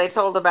neat though. They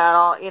told about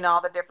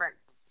all the different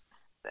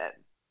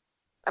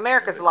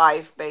America's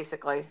life,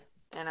 basically.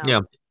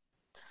 Yeah.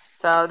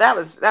 So that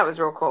was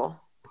real cool.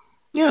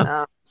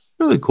 Yeah.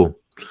 Really cool.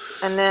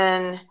 And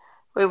then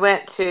we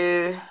went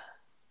to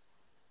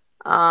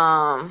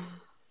what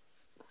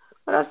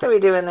else did we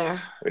do in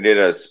there? We did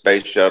a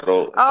space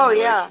shuttle. Oh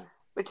yeah.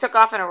 We took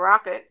off in a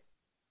rocket.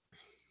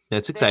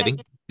 That's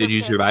exciting. Did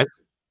you survive?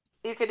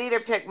 You could either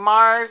pick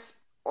Mars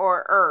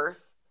or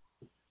Earth.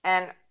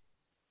 And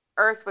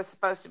Earth was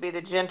supposed to be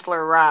the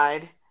gentler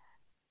ride.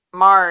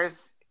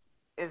 Mars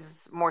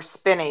is more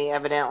spinny,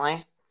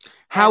 evidently.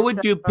 How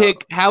would you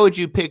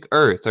pick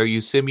Earth? Are you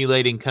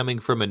simulating coming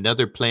from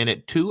another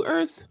planet to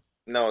Earth?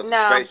 No, it's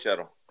a space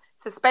shuttle.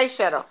 It's a space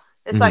shuttle.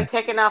 It's like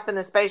taking off in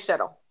the space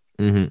shuttle.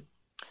 Mm-hmm.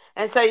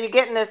 And so you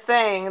get in this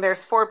thing,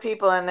 there's 4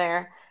 people in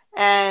there,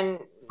 and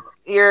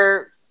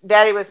your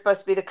daddy was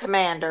supposed to be the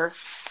commander,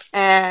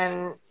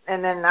 and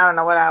then I don't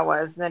know what I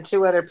was, and then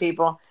 2 other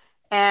people.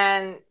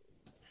 And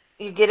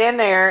you get in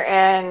there,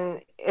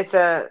 and it's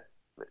a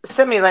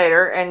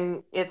simulator,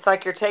 and it's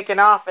like you're taking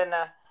off in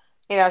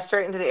the,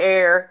 straight into the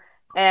air,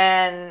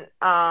 and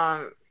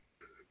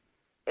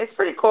it's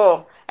pretty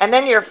cool. And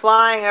then you're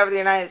flying over the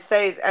United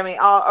States. I mean,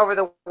 all over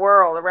the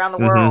world, around the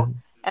world.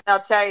 And they'll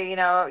tell you,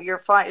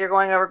 you're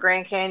going over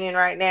Grand Canyon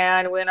right now,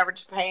 and we went over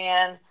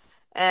Japan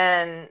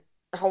and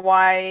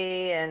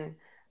Hawaii, and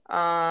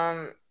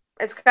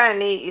it's kind of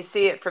neat. You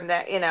see it from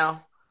that,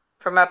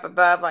 from up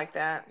above like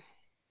that.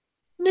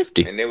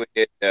 Nifty. And then we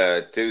did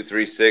 2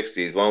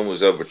 360s. One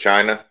was over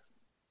China,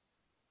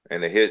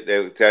 and they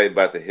would tell you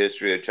about the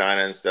history of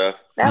China and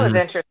stuff. That was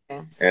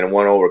interesting. And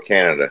one over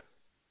Canada.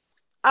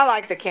 I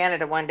like the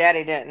Canada one.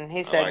 Daddy didn't.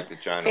 He said like the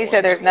China he one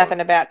said there's more. nothing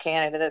about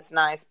Canada that's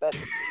nice, but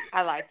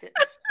I liked it.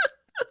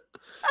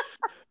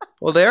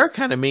 Well, they are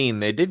kind of mean.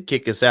 They did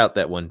kick us out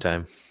that one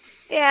time.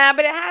 Yeah,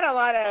 but it had a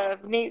lot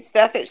of neat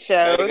stuff it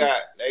showed.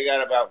 They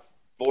got about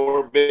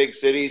 4 big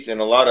cities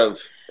and a lot of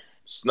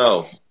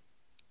snow.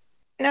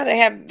 No, they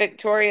have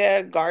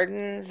Victoria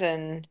Gardens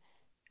and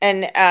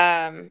And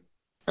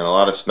a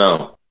lot of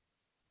snow.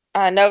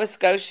 Nova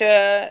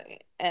Scotia,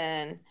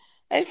 and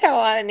they just had a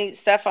lot of neat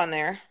stuff on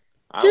there.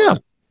 Yeah.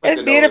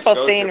 It's beautiful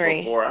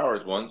scenery. For 4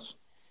 hours once.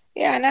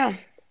 Yeah, I know.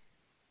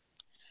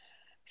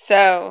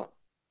 So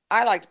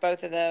I liked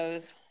both of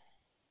those.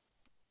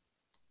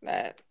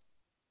 And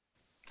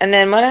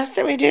then what else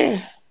did we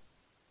do?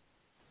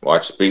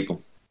 Watch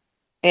people.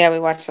 Yeah, we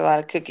watched a lot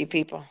of Cookie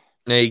People.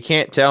 Now, you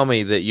can't tell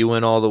me that you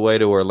went all the way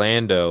to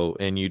Orlando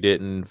and you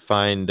didn't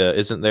find,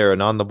 isn't there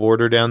an On the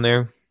Border down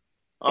there?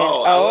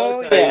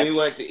 Oh, yes. We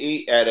went to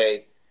eat at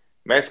a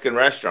Mexican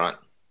restaurant.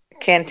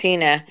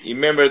 Cantina. You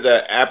remember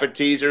the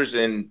appetizers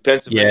in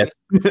Pennsylvania?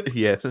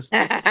 Yes.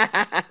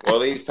 Well,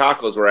 these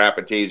tacos were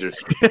appetizers.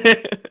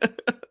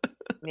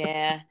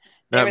 Yeah.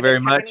 Not were very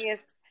the much.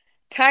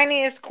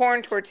 Tiniest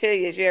corn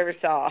tortillas you ever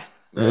saw.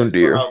 Oh,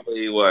 dear.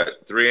 Probably,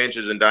 3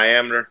 inches in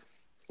diameter?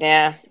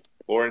 Yeah.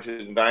 4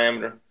 inches in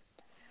diameter?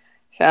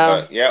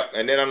 So. Yep.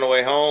 And then on the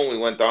way home, we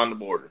went on the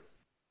border.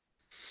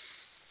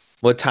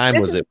 What time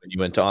was it when you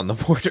went to On the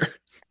Border?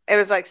 It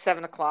was like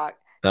 7 o'clock.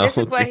 Oh, This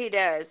is what he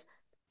does.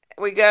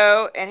 We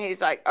go and he's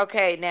like,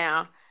 okay,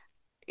 now,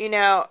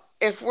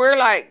 if we're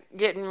like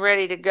getting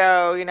ready to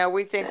go,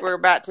 we think we're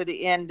about to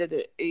the end of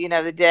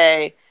the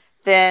day,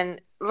 then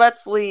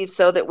let's leave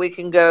so that we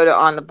can go to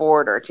On the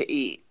Border to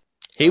eat.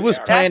 He was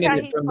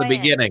planning it from the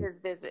beginning. His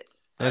visit.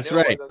 That's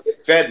right. I don't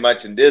get fed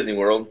much in Disney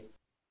World.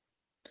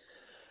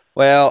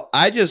 Well,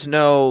 I just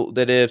know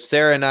that if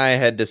Sarah and I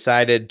had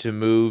decided to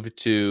move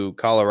to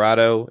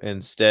Colorado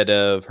instead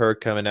of her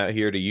coming out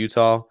here to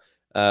Utah,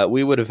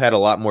 we would have had a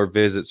lot more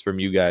visits from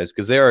you guys,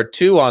 because there are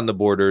 2 On the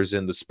Borders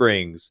in the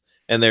Springs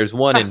and there's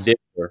one in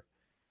Denver.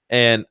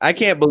 And I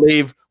can't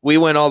believe we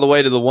went all the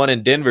way to the one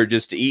in Denver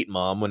just to eat,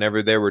 Mom,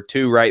 whenever there were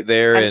 2 right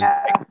there. And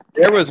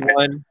there was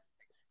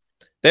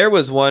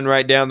one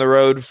right down the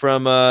road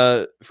from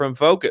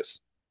Focus.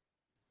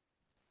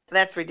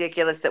 That's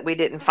ridiculous that we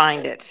didn't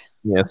find it.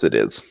 Yes, it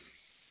is.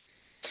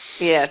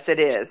 Yes, it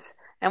is.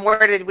 And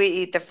where did we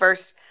eat the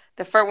first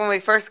when we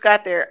first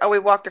got there? Oh, we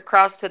walked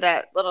across to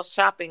that little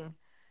shopping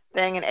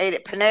thing and ate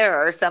at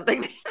Panera or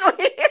something, didn't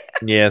we?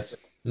 Yes,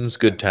 it was a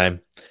good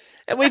time.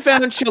 And we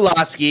found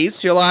Shaloski's.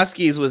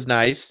 Shaloski's was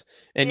nice.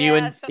 And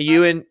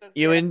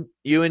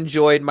you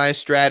enjoyed my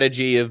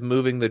strategy of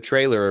moving the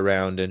trailer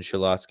around in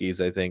Shaloski's,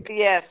 I think.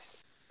 Yes.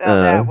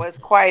 That was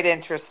quite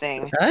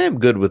interesting. I am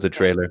good with the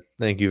trailer.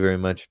 Thank you very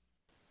much.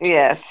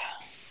 Yes.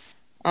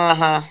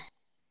 Uh-huh.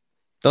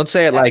 Don't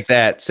say it like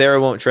that.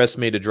 Sarah won't trust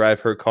me to drive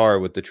her car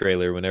with the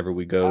trailer whenever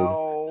we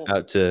go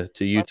out to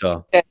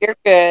Utah. You're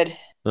good.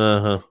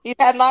 Uh-huh. You've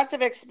had lots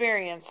of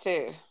experience,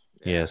 too.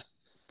 Yes.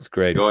 It's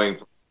great. Going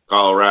from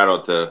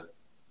Colorado to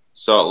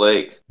Salt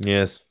Lake.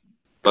 Yes.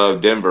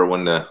 Above Denver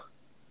when the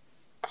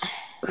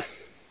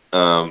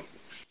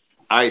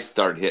ice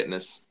started hitting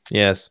us.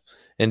 Yes.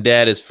 And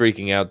Dad is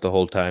freaking out the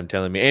whole time,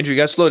 telling me, Andrew, you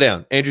got to slow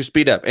down. Andrew,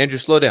 speed up. Andrew,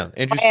 slow down.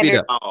 Andrew, speed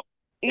up. Oh,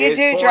 you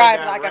do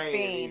drive like a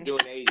fiend.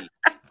 Doing 80.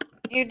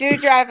 You do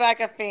drive like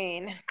a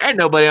fiend. Ain't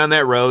nobody on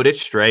that road. It's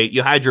straight.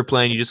 You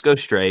hydroplane. You just go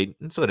straight.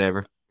 It's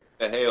whatever.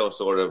 The hail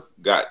sort of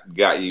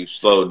got you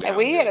slowed down. And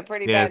we had a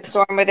pretty bad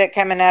storm with it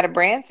coming out of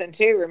Branson,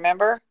 too,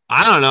 remember?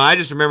 I don't know. I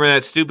just remember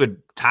that stupid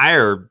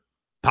tire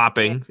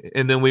popping,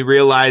 and then we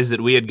realized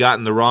that we had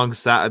gotten the wrong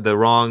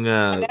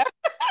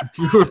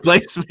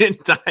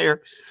replacement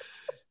tire.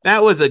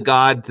 That was a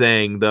God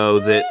thing, though,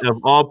 that of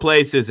all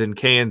places in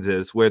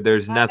Kansas where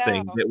there's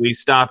nothing, that we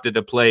stopped at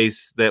a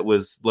place that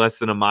was less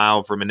than a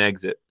mile from an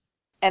exit.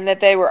 And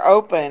that they were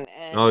open.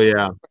 And oh,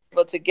 yeah. We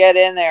were able to get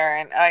in there.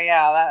 And, oh,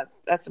 yeah,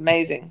 that's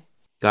amazing.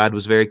 God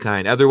was very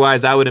kind.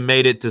 Otherwise, I would have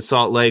made it to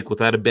Salt Lake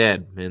without a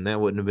bed, and that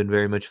wouldn't have been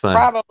very much fun.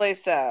 Probably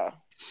so.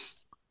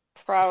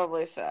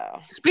 Probably so.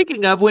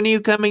 Speaking of, when are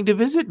you coming to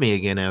visit me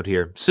again out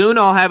here? Soon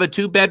I'll have a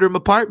 2-bedroom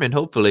apartment,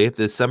 hopefully, if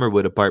this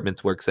Summerwood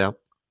Apartments works out.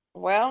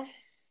 Well,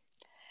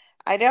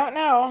 I don't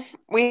know.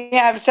 We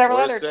have several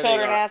other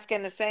children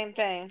asking the same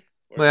thing.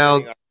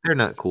 Well, they're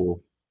not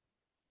cool.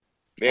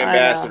 The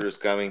ambassador's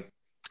coming.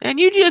 And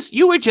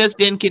you were just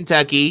in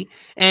Kentucky,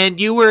 and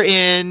you were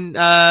in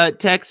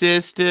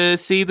Texas to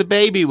see the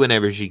baby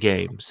whenever she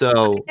came.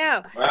 So,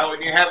 well,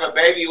 when you have a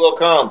baby, we'll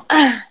come.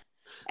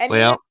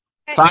 Well,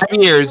 5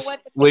 years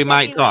we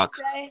might talk.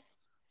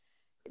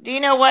 Do you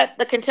know what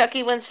the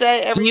Kentucky ones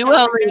say? I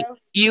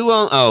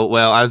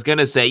was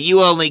gonna say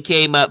you only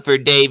came up for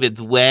David's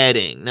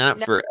wedding,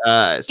 not for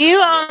us. You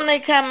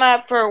only come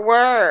up for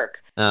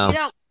work. Oh. You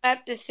don't come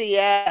up to see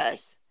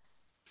us.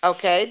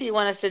 Okay. Do you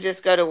want us to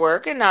just go to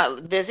work and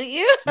not visit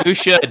you? You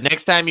should.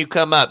 Next time you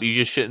come up, you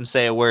just shouldn't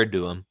say a word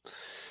to them.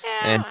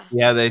 And Yeah.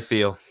 see how they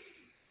feel.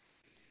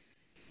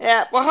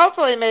 Yeah. Well,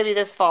 hopefully, maybe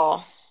this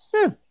fall.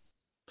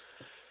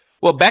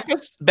 Well,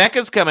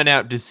 Becca's coming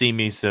out to see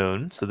me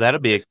soon, so that'll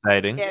be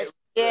exciting. Yes,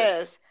 she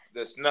is.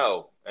 The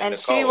snow And the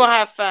she cold. will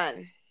have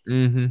fun.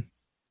 Mm-hmm.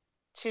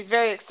 She's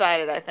very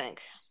excited, I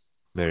think.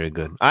 Very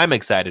good. I'm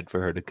excited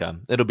for her to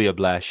come. It'll be a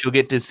blast. She'll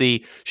get to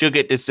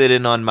sit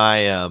in on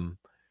my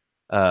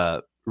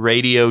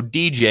radio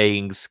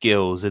DJing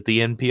skills at the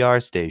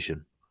NPR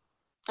station.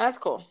 That's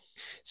cool.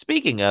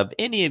 Speaking of,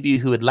 any of you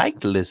who would like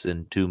to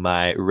listen to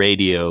my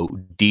radio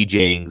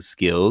DJing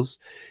skills,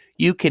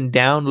 you can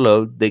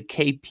download the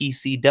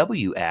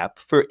KPCW app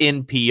for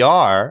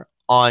NPR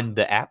on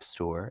the App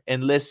Store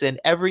and listen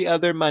every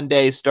other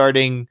Monday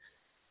starting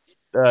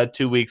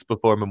 2 weeks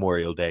before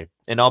Memorial Day.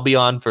 And I'll be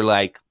on for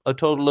like a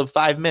total of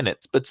 5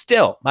 minutes, but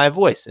still my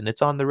voice, and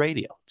it's on the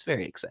radio. It's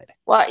very exciting.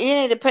 Well, you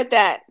need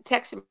to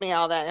text me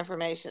all that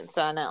information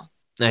so I know.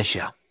 I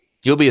shall.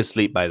 You'll be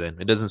asleep by then.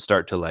 It doesn't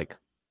start till like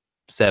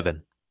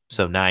 7,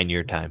 so 9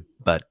 your time,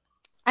 but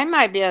I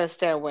might be able to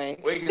stay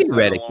awake. We can set an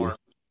theoretically. alarm.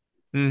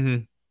 Mm-hmm.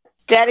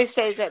 Daddy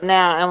stays up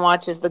now and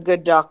watches The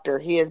Good Doctor.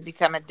 He has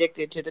become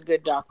addicted to The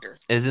Good Doctor.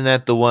 Isn't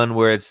that the one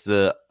where it's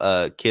the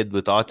kid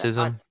with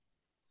autism?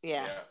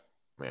 Yeah.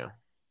 Yeah.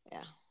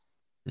 Yeah.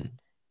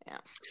 Yeah.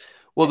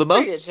 Well, It's a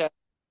pretty good show.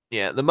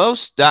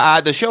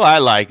 the show I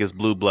like is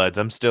Blue Bloods.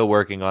 I'm still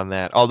working on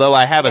that. Although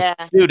I have Yeah.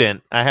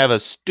 a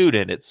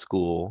student at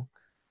school,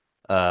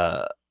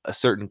 a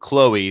certain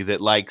Chloe, that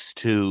likes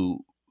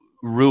to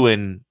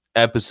ruin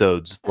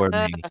episodes for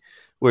me,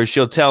 where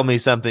she'll tell me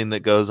something that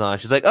goes on.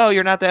 She's like, "Oh,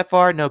 you're not that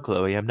far." No,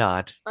 Chloe, I'm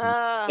not.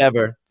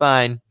 Never.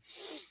 Fine.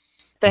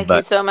 Thank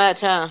you so much,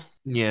 huh?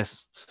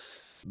 Yes.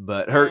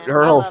 But Yeah,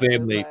 her I whole love Blue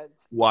family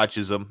Bloods.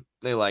 watches them.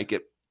 They like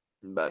it.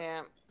 But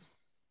Yeah.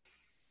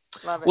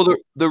 Love it. well,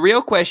 the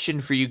real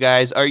question for you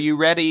guys, are you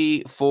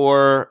ready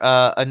for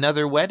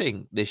another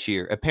wedding this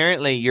year?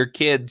 Apparently, your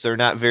kids are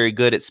not very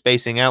good at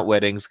spacing out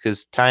weddings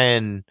because Ty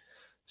and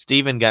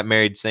Steven got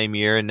married the same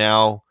year, and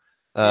now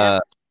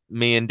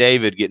me and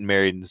David getting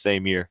married in the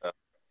same year.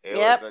 It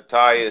was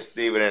Natalia,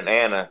 Stephen, and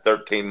Anna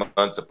 13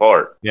 months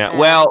apart. Yeah.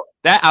 Well,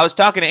 I was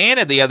talking to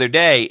Anna the other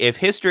day. If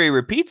history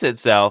repeats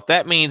itself,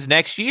 that means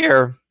next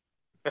year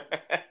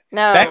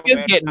No,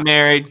 Becca's getting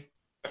married.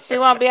 she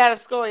won't be out of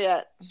school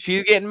yet.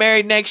 She's getting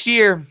married next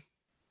year.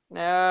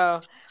 No.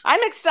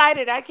 I'm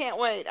excited. I can't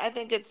wait. I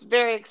think it's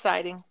very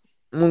exciting.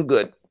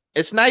 Good.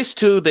 It's nice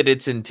too that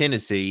it's in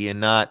Tennessee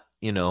and not,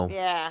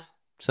 Yeah.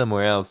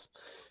 somewhere else.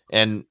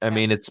 And I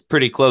mean, it's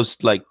pretty close,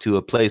 like, to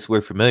a place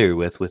we're familiar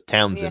with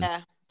Townsend.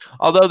 Yeah.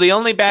 Although the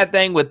only bad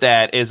thing with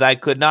that is I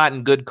could not,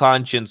 in good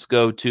conscience,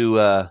 go to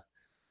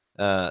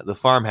the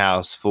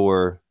farmhouse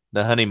for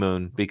the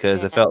honeymoon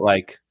because I felt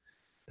like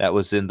that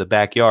was in the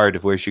backyard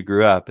of where she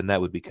grew up, and that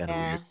would be kind of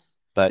weird.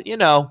 But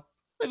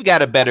we've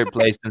got a better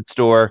place in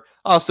store.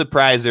 I'll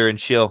surprise her, and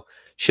she'll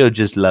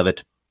just love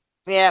it.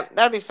 Yeah,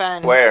 that'll be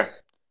fun. Where?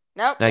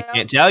 Nope. I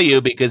can't tell you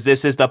because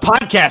this is the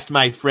podcast,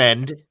 my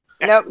friend.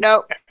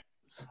 Nope.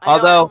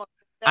 Although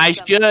I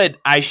should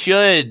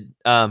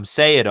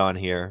say it on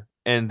here,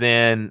 and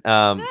then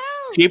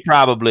she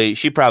probably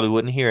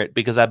wouldn't hear it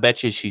because I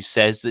bet you she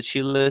says that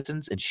she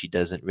listens and she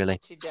doesn't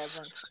really. She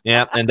doesn't.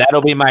 Yeah, and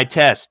that'll be my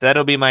test.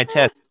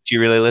 If she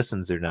really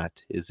listens or not,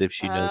 is if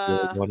she knows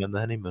we're going on the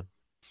honeymoon.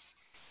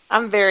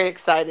 I'm very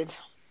excited.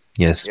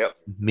 Yes. Yep.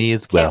 Me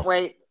as well. Can't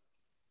wait.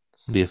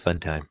 It'll be a fun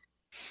time.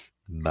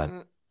 But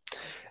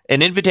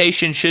an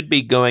invitation should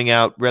be going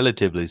out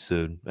relatively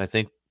soon. I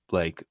think,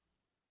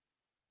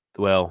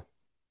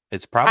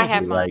 it's probably I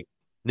have mine.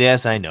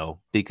 yes, I know,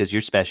 because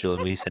you're special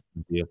and we sent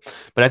them to you.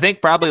 But I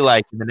think probably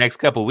in the next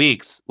couple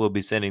weeks, we'll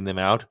be sending them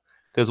out.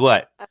 Because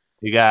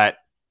you got,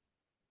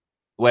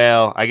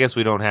 I guess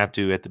we don't have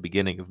to at the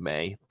beginning of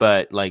May,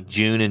 but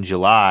June and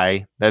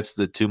July, that's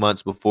the 2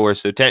 months before.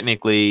 So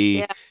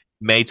technically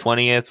May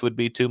 20th would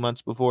be 2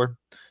 months before.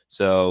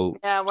 So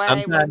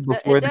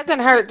it doesn't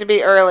hurt to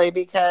be early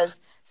because,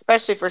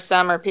 especially for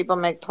summer, people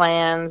make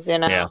plans,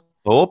 Yeah.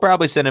 Well, we'll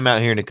probably send them out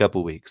here in a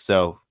couple weeks.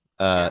 So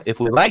if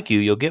we like you,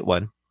 you'll get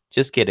one.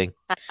 Just kidding.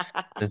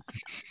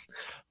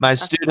 My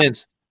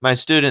students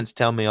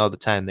tell me all the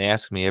time. They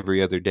ask me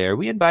every other day, "Are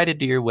we invited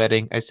to your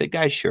wedding?" I said,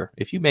 "Guys, sure.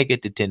 If you make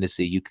it to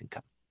Tennessee, you can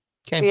come."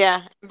 Okay.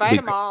 Yeah, invite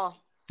them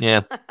all.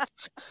 Yeah.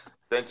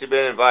 Since you've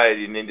been invited,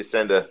 you need to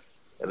send at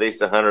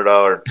least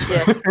 $100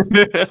 gift.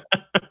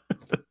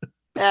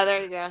 Yeah,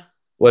 there you go.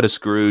 What a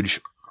Scrooge.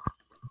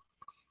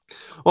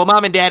 Well,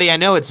 Mom and Daddy, I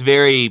know it's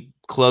very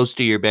close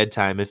to your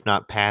bedtime, if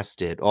not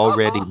past it.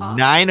 Already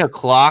 9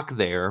 o'clock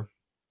there.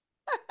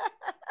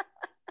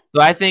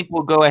 So I think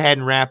we'll go ahead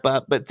and wrap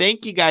up. But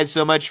thank you guys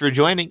so much for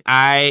joining.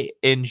 I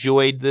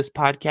enjoyed this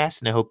podcast,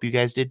 and I hope you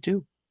guys did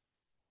too.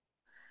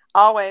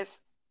 Always.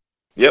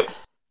 Yep.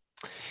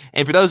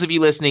 And for those of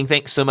you listening,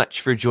 thanks so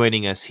much for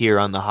joining us here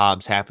on the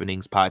Hobbs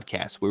Happenings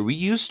podcast, where we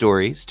use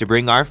stories to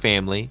bring our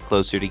family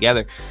closer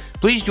together.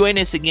 Please join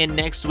us again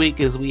next week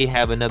as we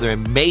have another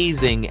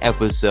amazing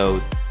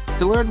episode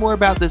to learn more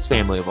about this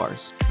family of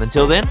ours.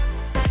 Until then,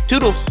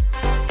 toodles!